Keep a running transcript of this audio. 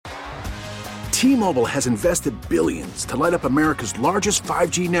T-Mobile has invested billions to light up America's largest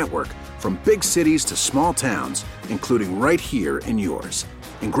 5G network, from big cities to small towns, including right here in yours.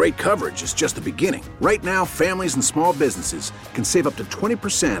 And great coverage is just the beginning. Right now, families and small businesses can save up to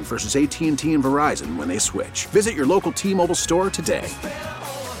 20% versus AT&T and Verizon when they switch. Visit your local T-Mobile store today.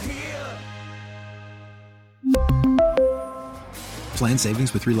 Plan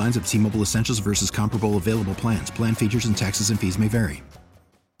savings with 3 lines of T-Mobile Essentials versus comparable available plans. Plan features and taxes and fees may vary.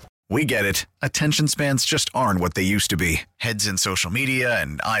 We get it. Attention spans just aren't what they used to be. Heads in social media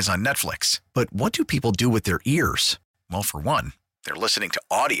and eyes on Netflix. But what do people do with their ears? Well, for one, they're listening to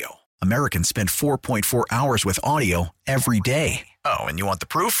audio. Americans spend 4.4 hours with audio every day. Oh, and you want the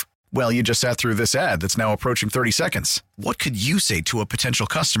proof? Well, you just sat through this ad that's now approaching 30 seconds. What could you say to a potential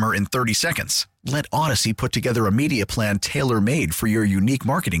customer in 30 seconds? Let Odyssey put together a media plan tailor-made for your unique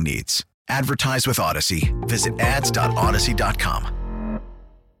marketing needs. Advertise with Odyssey. Visit ads.odyssey.com.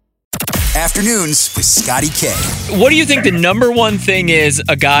 Afternoons with Scotty K. What do you think the number one thing is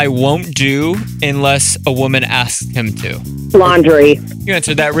a guy won't do unless a woman asks him to? Laundry. You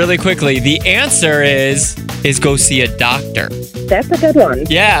answered that really quickly. The answer is go see a doctor. That's a good one.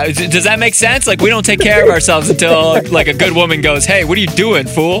 Yeah. Does that make sense? Like, we don't take care of ourselves until like a good woman goes, hey, what are you doing,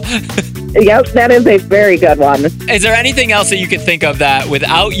 fool? Yep, that is a very good one. Is there anything else that you could think of that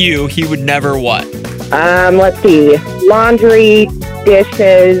without you, he would never what? Let's see. Laundry,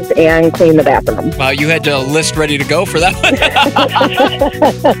 dishes, and clean the bathroom. Wow, you had a list ready to go for that one.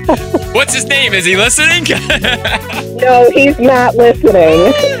 What's his name? Is he listening? No, he's not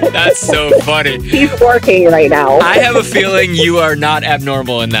listening. That's so funny. He's working right now. I have a feeling you are not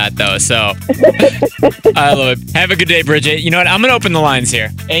abnormal in that, though, so I love it. Have a good day, Bridget. You know what? I'm going to open the lines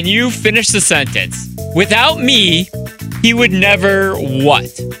here, and you finish the sentence. Without me, he would never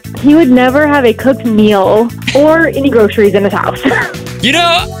what? He would never have a cooked meal or any groceries in his house. You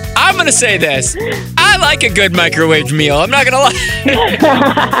know, I'm going to say this. I like a good microwave meal. I'm not going to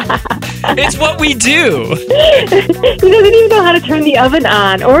lie. It's what we do. He doesn't even know how to turn the oven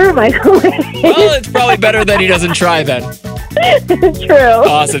on or a microwave. Well, it's probably better that he doesn't try then. True.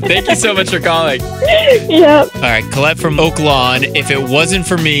 Awesome. Thank you so much for calling. Yep. All right, Colette from Oak Lawn. If it wasn't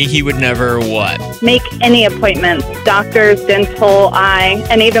for me, he would never what? Make any appointments, doctors, dental, eye,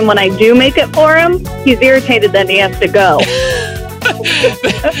 and even when I do make it for him, he's irritated that he has to go.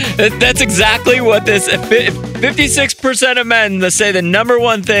 That's exactly what this 56% of men that say the number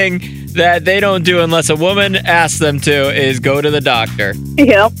one thing that they don't do unless a woman asks them to is go to the doctor.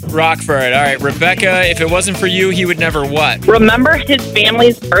 Yeah. Rockford. All right, Rebecca, if it wasn't for you, he would never what? Remember his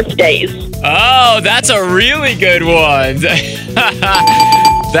family's birthdays. Oh, that's a really good one.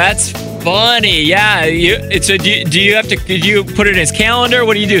 That's funny. Yeah. Do you put it in his calendar?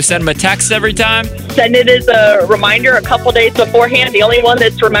 What do you do? Send him a text every time? Send it as a reminder a couple days beforehand. The only one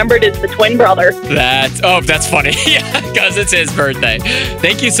that's remembered is the twin brother. That's funny. Yeah, because it's his birthday.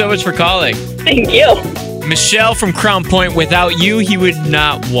 Thank you so much for calling. Thank you. Michelle from Crown Point, without you, he would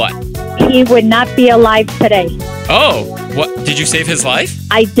not what? He would not be alive today. Oh, what? Did you save his life?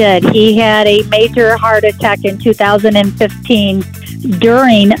 I did. He had a major heart attack in 2015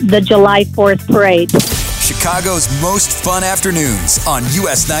 during the July 4th parade. Chicago's most fun afternoons on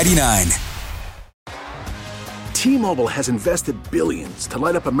US 99. T-Mobile has invested billions to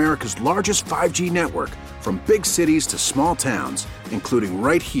light up America's largest 5G network, from big cities to small towns, including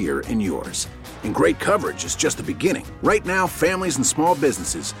right here in yours. And great coverage is just the beginning. Right now, families and small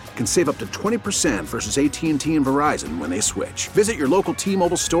businesses can save up to 20% versus AT&T and Verizon when they switch. Visit your local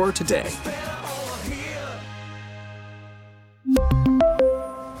T-Mobile store today.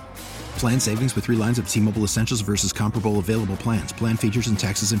 Plan savings with 3 lines of T-Mobile Essentials versus comparable available plans. Plan features and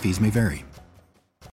taxes and fees may vary.